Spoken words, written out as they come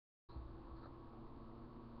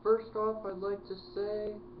First off, I'd like to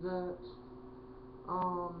say that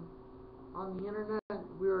on the internet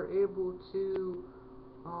we are able to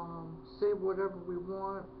say whatever we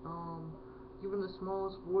want. Even the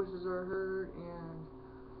smallest voices are heard, and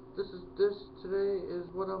this today is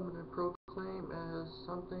what I'm going to proclaim as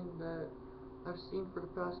something that I've seen for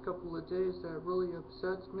the past couple of days that really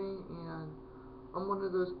upsets me, and I'm one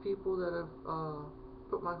of those people that have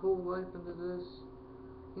put my whole life into this.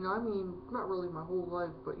 I mean, not really my whole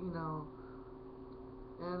life, but and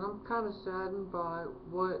I'm kind of saddened by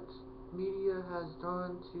what media has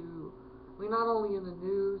done to, I mean, not only in the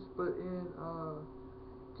news, but in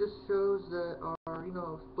just shows that are,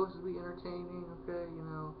 supposed to be entertaining, okay,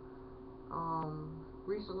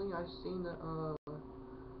 recently I've seen the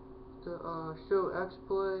show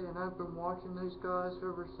xplay, and I've been watching those guys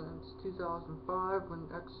ever since 2005 when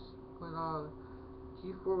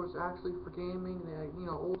G4 was actually for gaming. They had,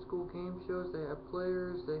 old school game shows. They had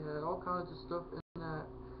players. They had all kinds of stuff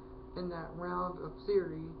in that round of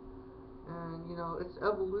theory. And its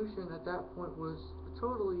evolution at that point was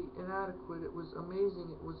totally inadequate. It was amazing.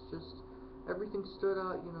 It was just everything stood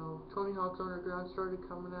out. Tony Hawk's Underground started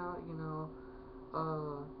coming out.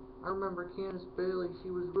 I remember Candace Bailey. She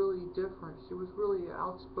was really different. She was really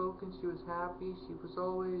outspoken. She was happy. She was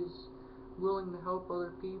always willing to help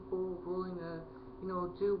other people, willing to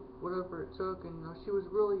do whatever it took, and she was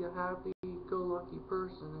really a happy-go-lucky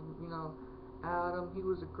person. And Adam, he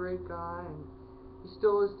was a great guy, and he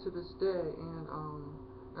still is to this day. And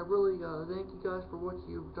I really thank you guys for what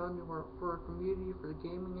you've done for our community, for the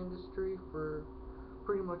gaming industry, for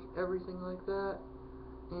pretty much everything like that.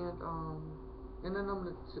 And then I'm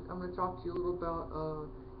gonna talk to you a little about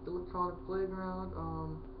Electronic Playground.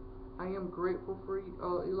 I am grateful for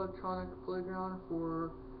Electronic Playground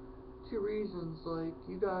for two reasons. Like,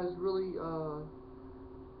 you guys really,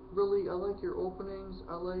 I like your openings.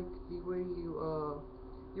 I like the way you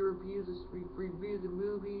review the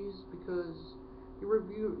movies, because you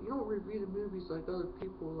don't review the movies like other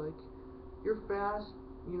people. Like, you're fast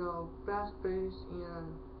paced,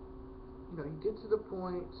 and you get to the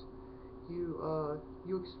point.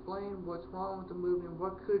 You explain what's wrong with the movie and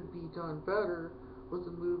what could be done better with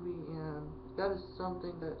the movie, and that is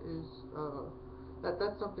something that is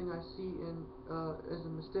that's something I see as a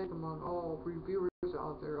mistake among all reviewers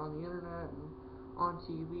out there on the internet and on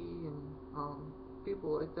TV, and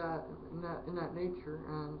people like that in that nature.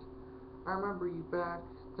 And I remember you back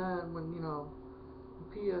then when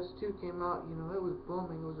PS2 came out. It was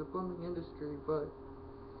booming. It was a booming industry, but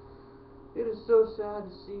it is so sad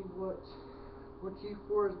to see what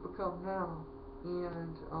G4 has become now.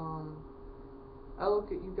 And I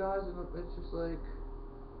look at you guys, and it's just like,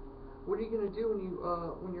 what are you gonna do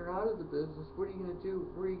when you're out of the business? What are you gonna do?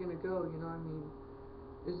 Where are you gonna go? I mean,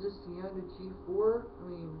 is this the end of G4? I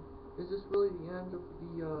mean, is this really the end of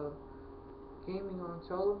the gaming on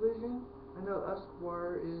television? I know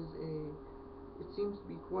Esquire it seems to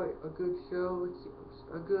be quite a good show. It's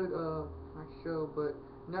a good not show, but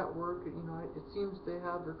network. It seems they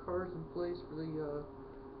have their cards in place for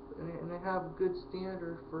and they have a good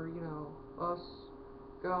standard for us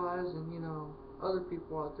guys, and other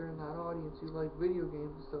people out there in that audience who like video games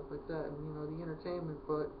and stuff like that, and the entertainment.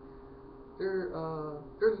 But there's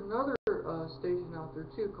another station out there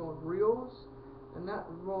too called Reels, and that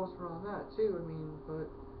revolves around that too. I mean, but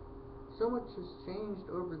so much has changed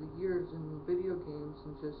over the years in video games,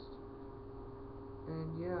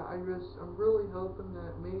 and yeah, I'm really hoping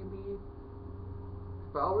that maybe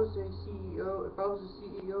if I was a CEO, of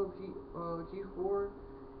G4,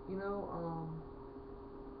 you know,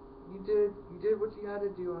 you did what you had to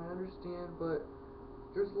do. I understand, but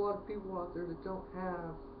there's a lot of people out there that don't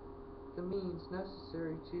have the means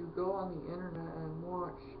necessary to go on the internet and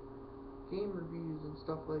watch game reviews and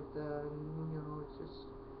stuff like that. And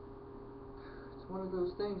it's one of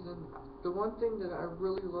those things. And the one thing that I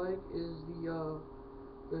really like is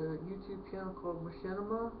the YouTube channel called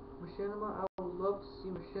Machinima. I would love to see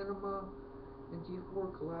Machinima and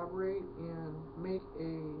G4 collaborate and make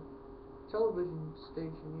a television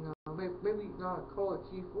station. Maybe not call it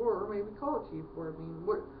G4, or maybe call it G4. I mean,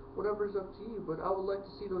 whatever's up to you. But I would like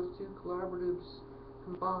to see those two collaboratives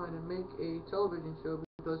combine and make a television show,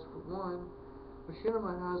 because for one,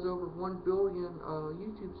 Machinima has over 1 billion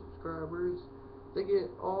YouTube subscribers. They get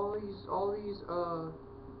all these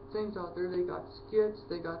things out there. They got skits.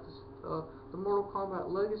 They got the Mortal Kombat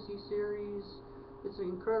Legacy series. It's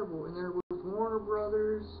incredible, and they're with Warner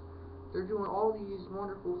Brothers. They're doing all these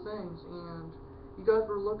wonderful things, and you guys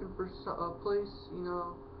were looking for a place in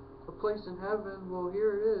heaven. Well,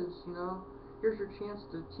 here it is. Here's your chance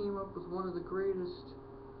to team up with one of the greatest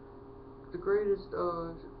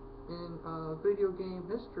in video game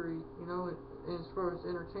history, you know, as far as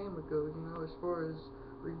entertainment goes, you know, as far as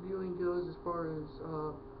reviewing goes, as far as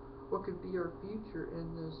what could be our future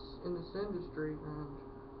in this industry. And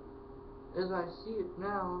as I see it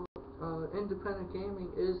now, independent gaming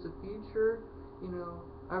is the future. You know,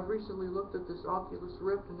 I've recently looked at this Oculus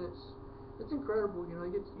Rift, and it's incredible. You know,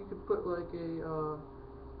 you could put like a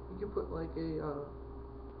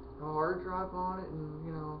hard drive on it, and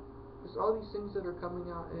you know, there's all these things that are coming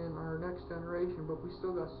out in our next generation, but we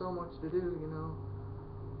still got so much to do. You know,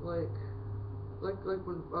 like like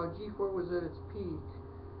when G4 was at its peak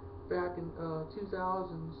back in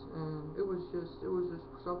 2000s, and it was just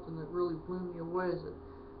something that really blew me away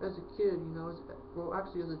as a kid. You know, well,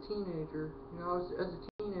 actually as a teenager. You know, as a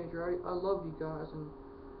teenager, I loved you guys, and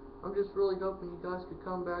I'm just really hoping you guys could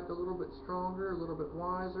come back a little bit stronger, a little bit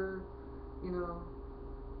wiser. You know,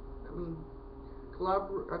 I mean,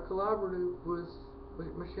 collaborative with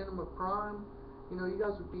Machinima Prime. You know, you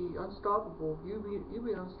guys would be unstoppable. You'd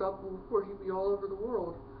be unstoppable. Of course, you'd be all over the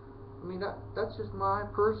world. I mean, that's just my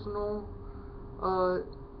personal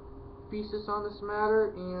thesis on this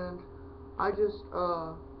matter, and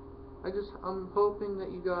I'm hoping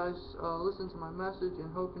that you guys listen to my message,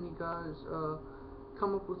 and hoping you guys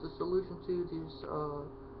come up with a solution to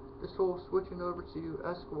this whole switching over to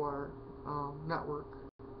Esquire network.